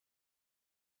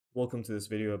Welcome to this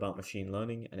video about machine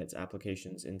learning and its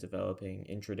applications in developing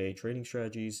intraday trading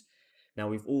strategies. Now,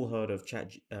 we've all heard of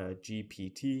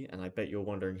GPT, and I bet you're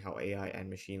wondering how AI and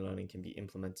machine learning can be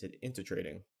implemented into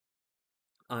trading.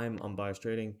 I'm Unbiased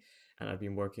Trading, and I've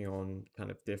been working on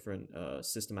kind of different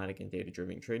systematic and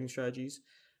data-driven trading strategies.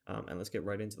 And let's get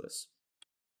right into this.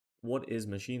 What is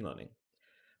machine learning?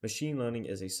 Machine learning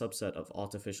is a subset of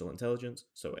artificial intelligence,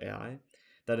 so AI,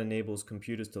 that enables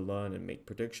computers to learn and make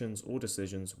predictions or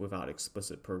decisions without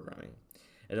explicit programming.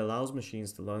 It allows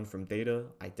machines to learn from data,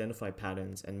 identify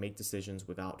patterns, and make decisions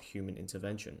without human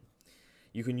intervention.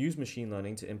 You can use machine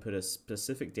learning to input a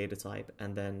specific data type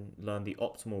and then learn the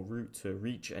optimal route to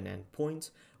reach an endpoint,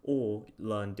 or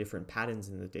learn different patterns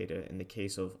in the data in the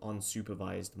case of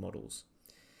unsupervised models.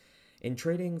 In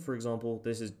trading, for example,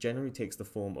 generally takes the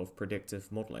form of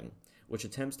predictive modeling, which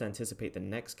attempts to anticipate the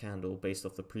next candle based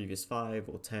off the previous 5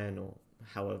 or 10 or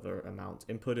however amount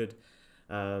inputted.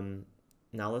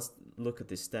 Now let's look at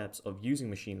the steps of using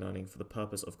machine learning for the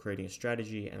purpose of creating a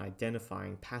strategy and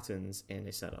identifying patterns in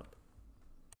a setup.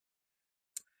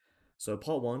 So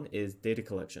part 1 is data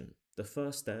collection. The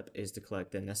first step is to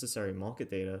collect the necessary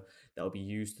market data that will be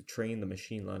used to train the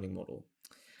machine learning model.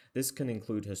 This can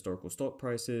include historical stock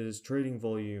prices, trading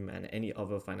volume, and any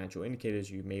other financial indicators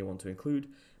you may want to include.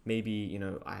 Maybe,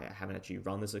 I haven't actually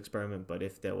run this experiment, but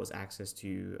if there was access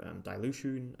to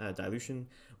dilution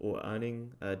or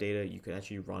earning data, you could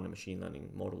actually run a machine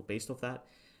learning model based off that.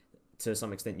 To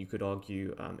some extent, you could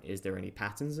argue, is there any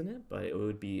patterns in it? But it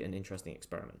would be an interesting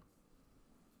experiment.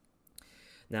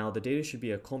 Now, the data should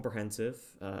be a comprehensive,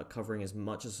 covering as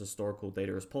much as historical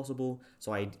data as possible.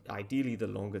 So ideally, the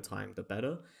longer time, the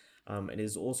better. It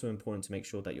is also important to make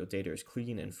sure that your data is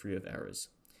clean and free of errors.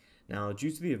 Now,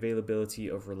 due to the availability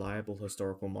of reliable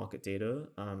historical market data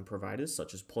providers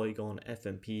such as Polygon,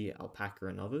 FMP, Alpaca,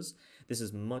 and others, this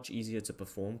is much easier to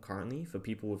perform currently for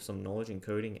people with some knowledge in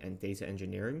coding and data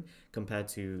engineering compared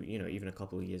to, even a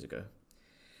couple of years ago.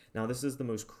 Now, this is the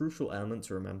most crucial element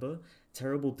to remember.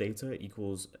 Terrible data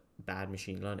equals bad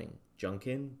machine learning. Junk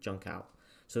in, junk out.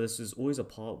 So this is always a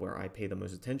part where I pay the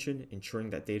most attention, ensuring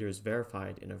that data is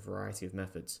verified in a variety of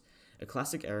methods. A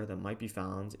classic error that might be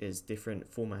found is different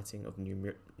formatting of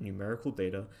numerical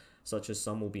data, such as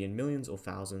some will be in millions or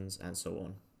thousands, and so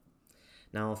on.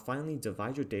 Now, finally,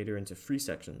 divide your data into 3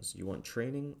 sections. You want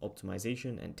training,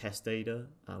 optimization, and test data,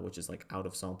 which is like out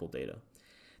of sample data.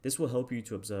 This will help you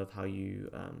to observe how you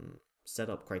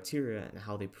set up criteria and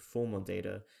how they perform on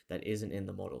data that isn't in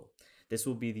the model. This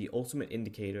will be the ultimate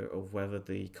indicator of whether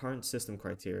the current system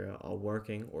criteria are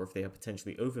working or if they are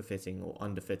potentially overfitting or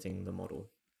underfitting the model.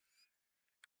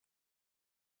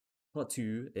 Part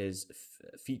 2 is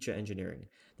feature engineering.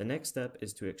 The next step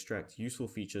is to extract useful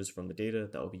features from the data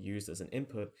that will be used as an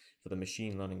input for the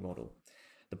machine learning model.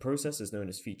 The process is known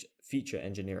as feature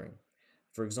engineering.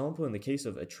 For example, in the case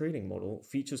of a trading model,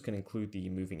 features can include the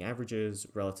moving averages,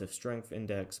 relative strength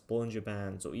index, Bollinger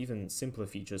Bands, or even simpler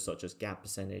features such as gap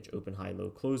percentage, open, high, low,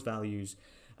 close values,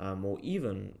 or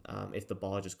even if the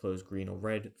bar just closed green or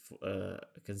red for a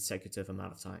consecutive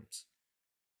amount of times.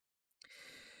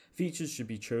 Features should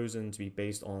be chosen to be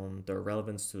based on their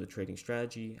relevance to the trading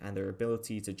strategy and their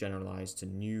ability to generalize to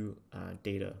new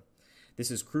data. This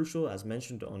is crucial. As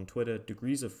mentioned on Twitter,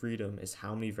 degrees of freedom is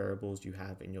how many variables you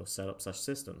have in your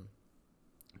setup/system.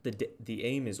 The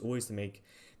aim is always to make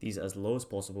these as low as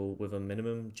possible with a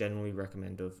minimum generally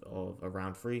recommended of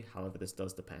around 3, however this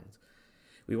does depend.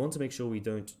 We want to make sure we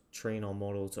don't train our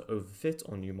model to overfit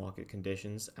on new market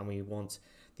conditions, and we want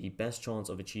the best chance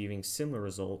of achieving similar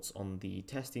results on the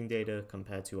testing data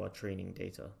compared to our training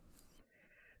data.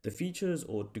 The features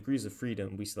or degrees of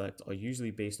freedom we select are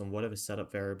usually based on whatever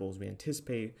setup variables we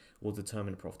anticipate will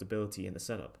determine profitability in the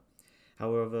setup.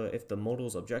 However, if the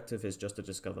model's objective is just to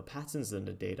discover patterns in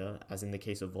the data, as in the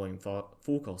case of volume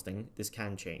forecasting, this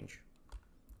can change.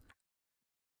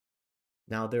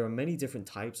 Now, there are many different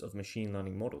types of machine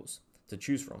learning models to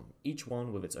choose from, each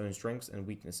one with its own strengths and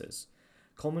weaknesses.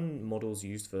 Common models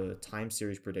used for time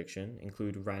series prediction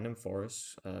include random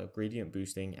forests, gradient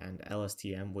boosting, and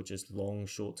LSTM, which is long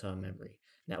short-term memory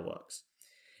networks.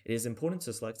 It is important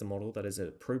to select a model that is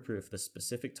appropriate for the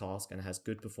specific task and has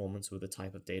good performance with the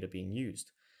type of data being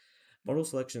used. Model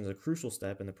selection is a crucial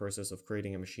step in the process of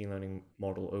creating a machine learning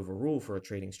model overall for a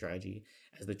trading strategy,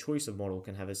 as the choice of model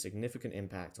can have a significant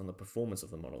impact on the performance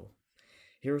of the model.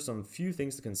 Here are some few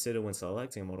things to consider when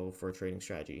selecting a model for a trading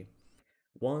strategy.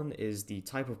 One is the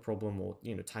type of problem or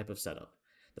type of setup.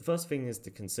 The first thing is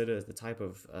to consider the type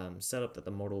of setup that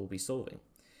the model will be solving.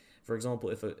 For example,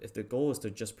 if the goal is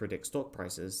to just predict stock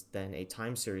prices, then a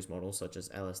time series model such as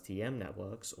LSTM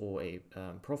networks or a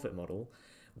profit model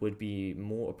would be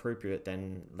more appropriate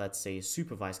than, let's say, a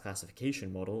supervised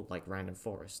classification model like random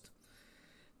forest.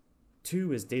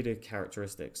 Two is data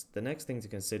characteristics. The next thing to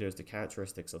consider is the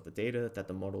characteristics of the data that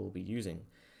the model will be using.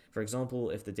 For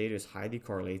example, if the data is highly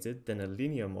correlated, then a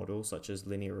linear model such as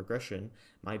linear regression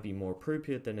might be more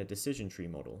appropriate than a decision tree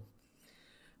model.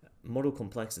 Model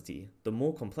complexity. The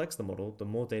more complex the model, the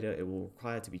more data it will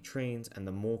require to be trained and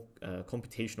the more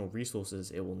computational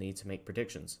resources it will need to make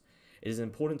predictions. It is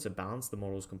important to balance the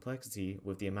model's complexity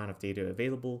with the amount of data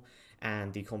available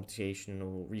and the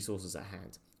computational resources at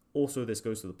hand. Also, this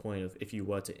goes to the point of if you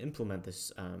were to implement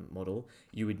this model,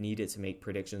 you would need it to make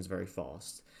predictions very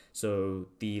fast. So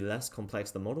the less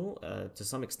complex the model, to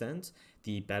some extent,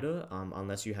 the better,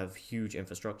 unless you have huge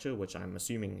infrastructure, which I'm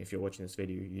assuming if you're watching this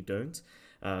video, you don't.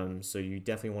 So you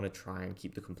definitely want to try and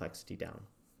keep the complexity down.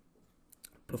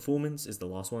 Performance is the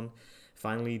last one.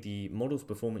 Finally, the model's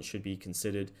performance should be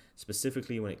considered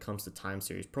specifically when it comes to time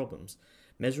series problems.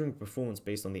 Measuring performance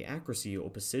based on the accuracy or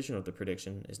precision of the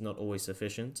prediction is not always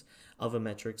sufficient. Other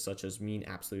metrics such as mean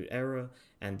absolute error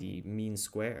and the mean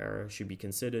square error should be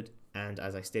considered, and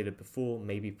as I stated before,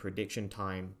 maybe prediction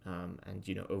time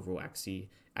and overall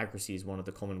accuracy is one of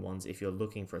the common ones if you're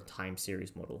looking for a time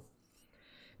series model.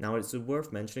 Now, it's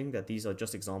worth mentioning that these are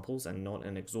just examples and not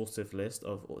an exhaustive list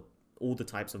of all the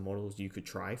types of models you could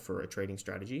try for a trading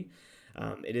strategy.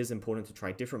 It is important to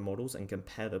try different models and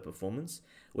compare their performance,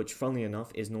 which funnily enough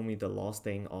is normally the last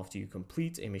thing after you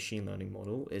complete a machine learning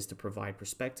model, is to provide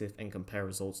perspective and compare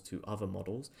results to other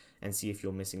models and see if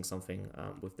you're missing something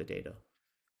with the data.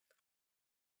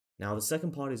 Now, the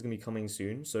second part is going to be coming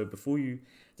soon, so before you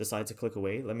decide to click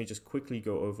away, let me just quickly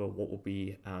go over what we'll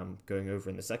be going over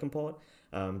in the second part,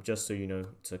 just so you know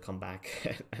to come back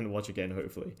and watch again,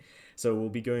 hopefully. So we'll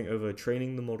be going over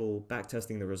training the model,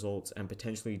 backtesting the results, and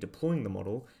potentially deploying the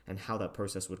model and how that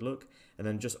process would look, and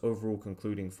then just overall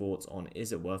concluding thoughts on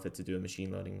is it worth it to do a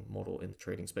machine learning model in the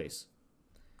trading space.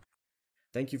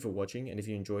 Thank you for watching, and if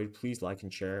you enjoyed, please like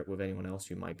and share it with anyone else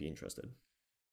who might be interested.